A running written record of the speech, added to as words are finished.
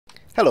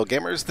Hello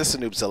gamers, this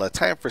is Noobzilla.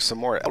 Time for some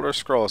more Elder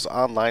Scrolls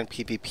Online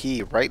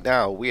PvP. Right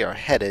now we are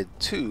headed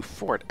to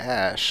Fort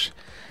Ash.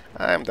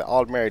 I'm the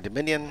Aldmeri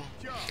Dominion.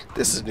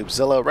 This is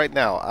Noobzilla. Right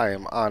now I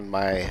am on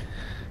my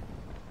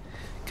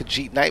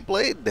Khajiit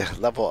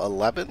Nightblade, level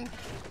 11.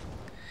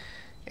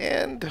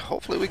 And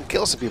hopefully we can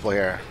kill some people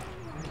here.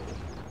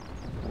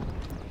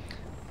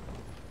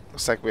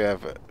 Looks like we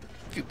have a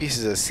few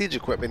pieces of siege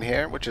equipment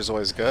here, which is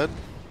always good.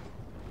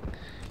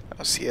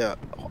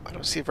 I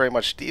don't see very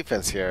much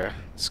defense here.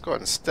 Let's go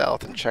ahead and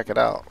stealth and check it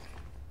out.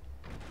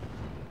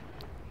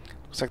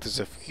 Looks like there's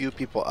a few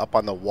people up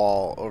on the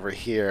wall over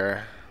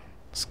here.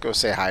 Let's go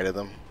say hi to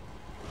them.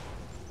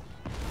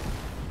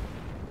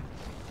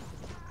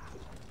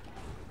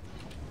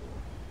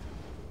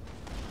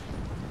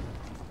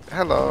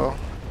 Hello.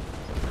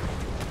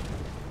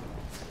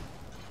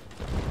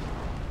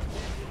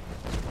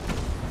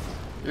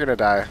 You're gonna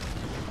die.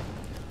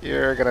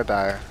 You're gonna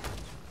die.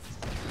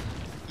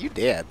 You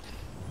dead.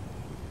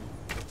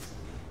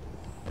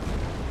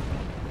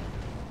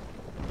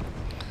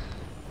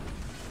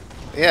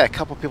 Yeah, a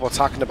couple people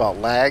talking about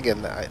lag,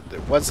 and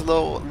there was a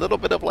little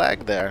bit of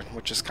lag there,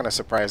 which is kind of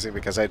surprising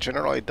because I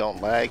generally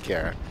don't lag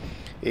here,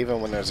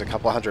 even when there's a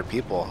couple hundred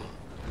people.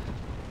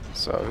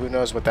 So who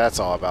knows what that's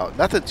all about.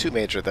 Nothing too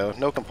major though,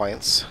 no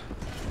complaints.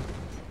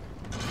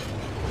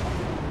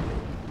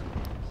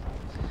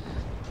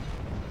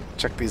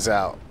 Check these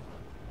out.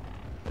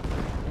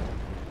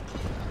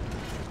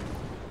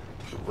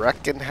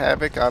 Wrecking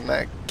havoc on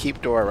that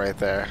keep door right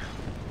there.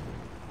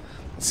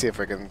 Let's see if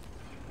I can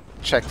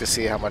check to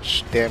see how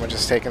much damage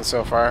is taken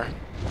so far.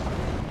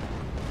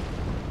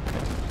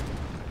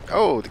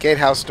 Oh, the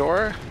gatehouse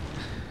door.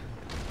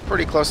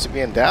 Pretty close to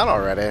being down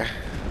already.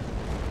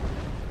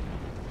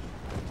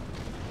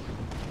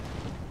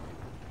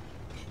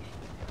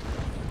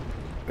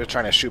 They're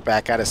trying to shoot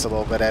back at us a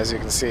little bit, as you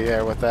can see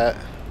here with that.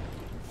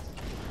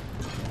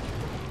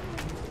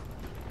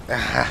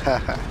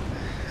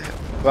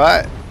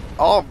 But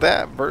all of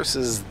that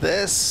versus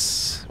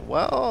this,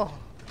 well,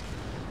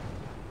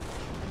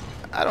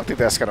 I don't think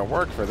that's going to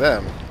work for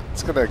them.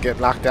 It's going to get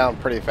knocked down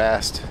pretty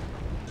fast.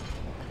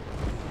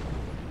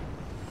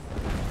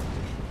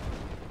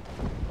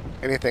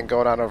 Anything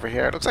going on over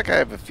here? It looks like I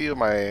have a few of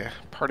my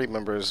party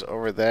members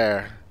over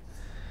there.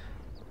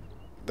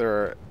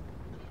 They're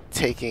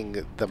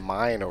taking the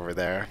mine over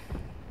there.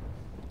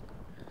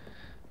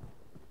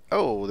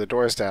 Oh, the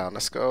door's down.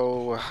 Let's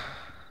go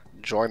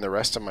join the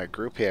rest of my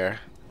group here.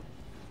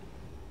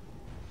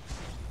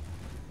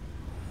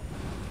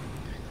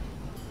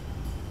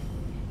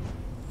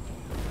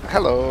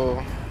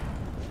 Hello.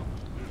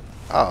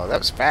 Oh, that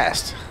was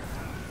fast.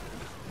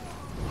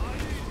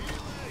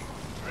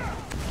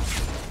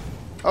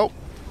 Oh,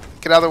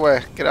 get out of the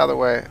way. Get out of the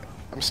way.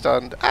 I'm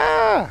stunned.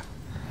 Ah!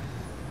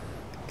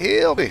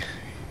 Heal me.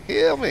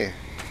 Heal me.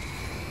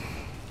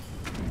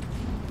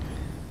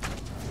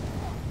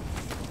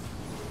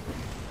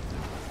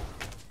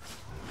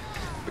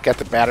 We got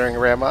the battering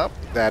ram up.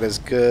 That is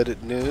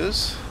good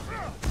news.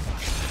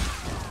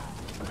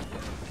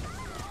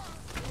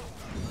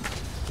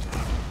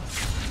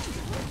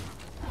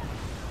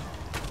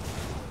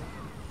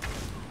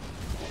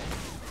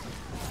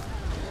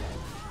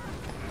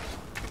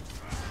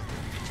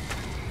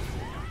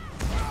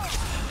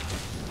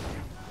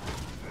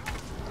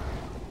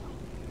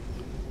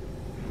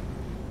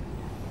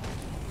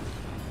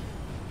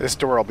 This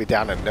door will be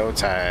down in no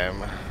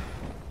time.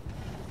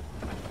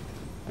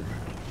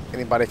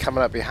 Anybody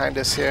coming up behind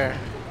us here?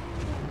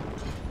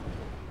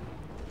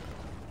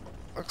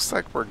 Looks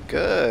like we're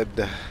good.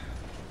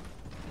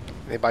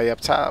 Anybody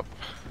up top?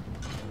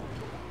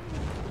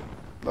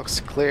 Looks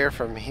clear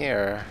from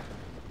here.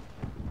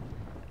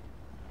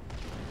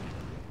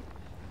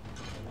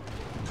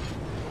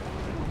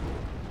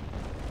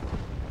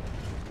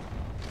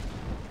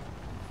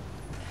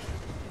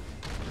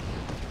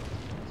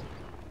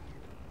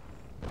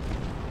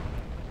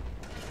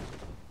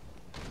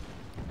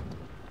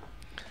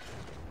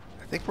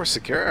 I think we're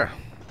secure.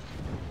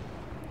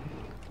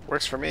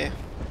 Works for me.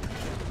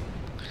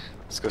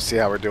 Let's go see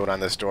how we're doing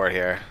on this door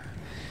here.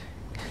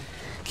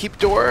 Keep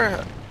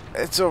door,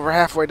 it's over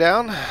halfway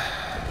down.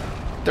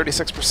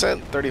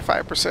 36%,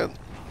 35%.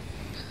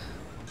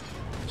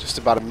 Just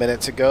about a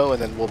minute to go,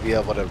 and then we'll be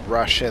able to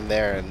rush in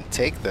there and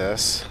take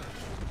this.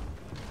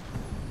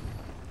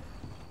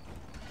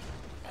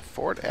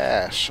 Fort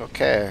Ash,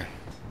 okay.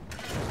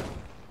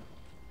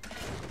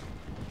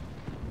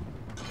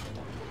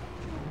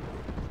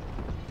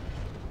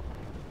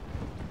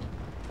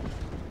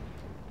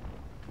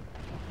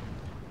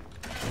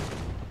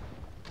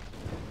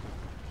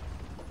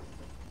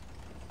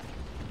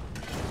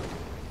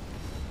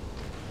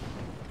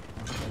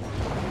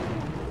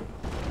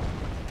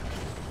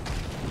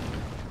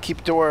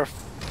 Keep door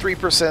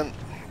 3%,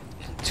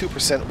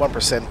 2%,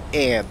 1%,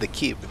 and the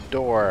keep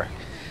door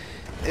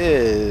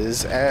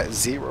is at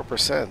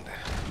 0%.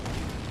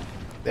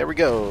 There we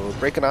go,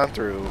 breaking on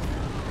through.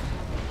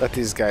 Let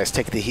these guys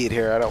take the heat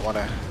here. I don't want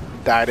to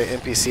die to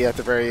NPC at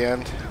the very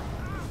end.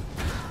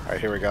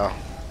 Alright, here we go.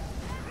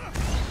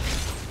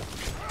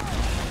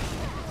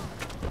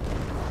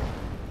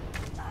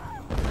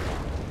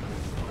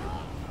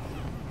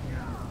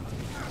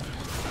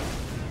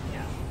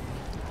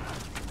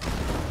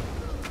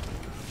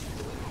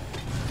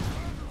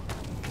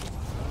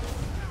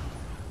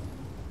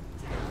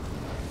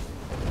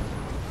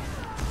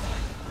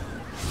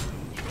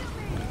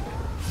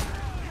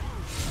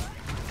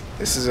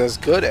 This is as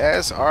good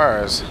as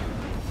ours.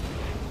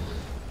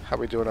 How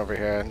we doing over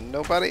here?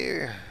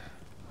 Nobody?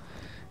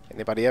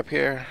 Anybody up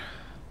here?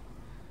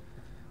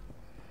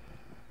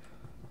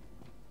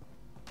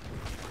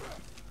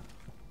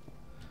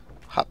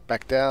 Hop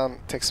back down,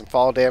 take some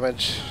fall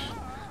damage.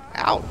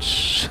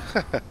 Ouch!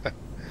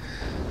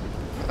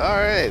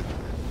 Alright.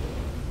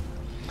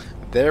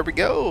 There we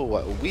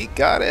go. We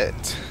got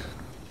it.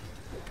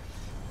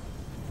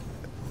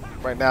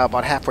 Right now,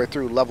 about halfway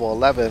through level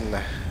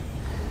 11.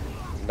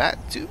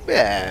 Not too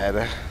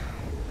bad.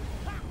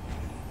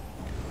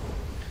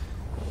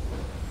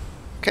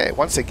 Okay,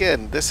 once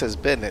again, this has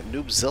been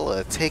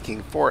Noobzilla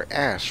taking Fort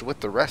Ash with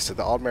the rest of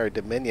the Aldmeri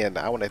Dominion.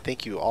 I want to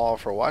thank you all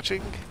for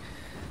watching.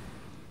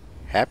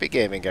 Happy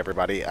gaming,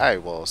 everybody. I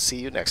will see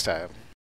you next time.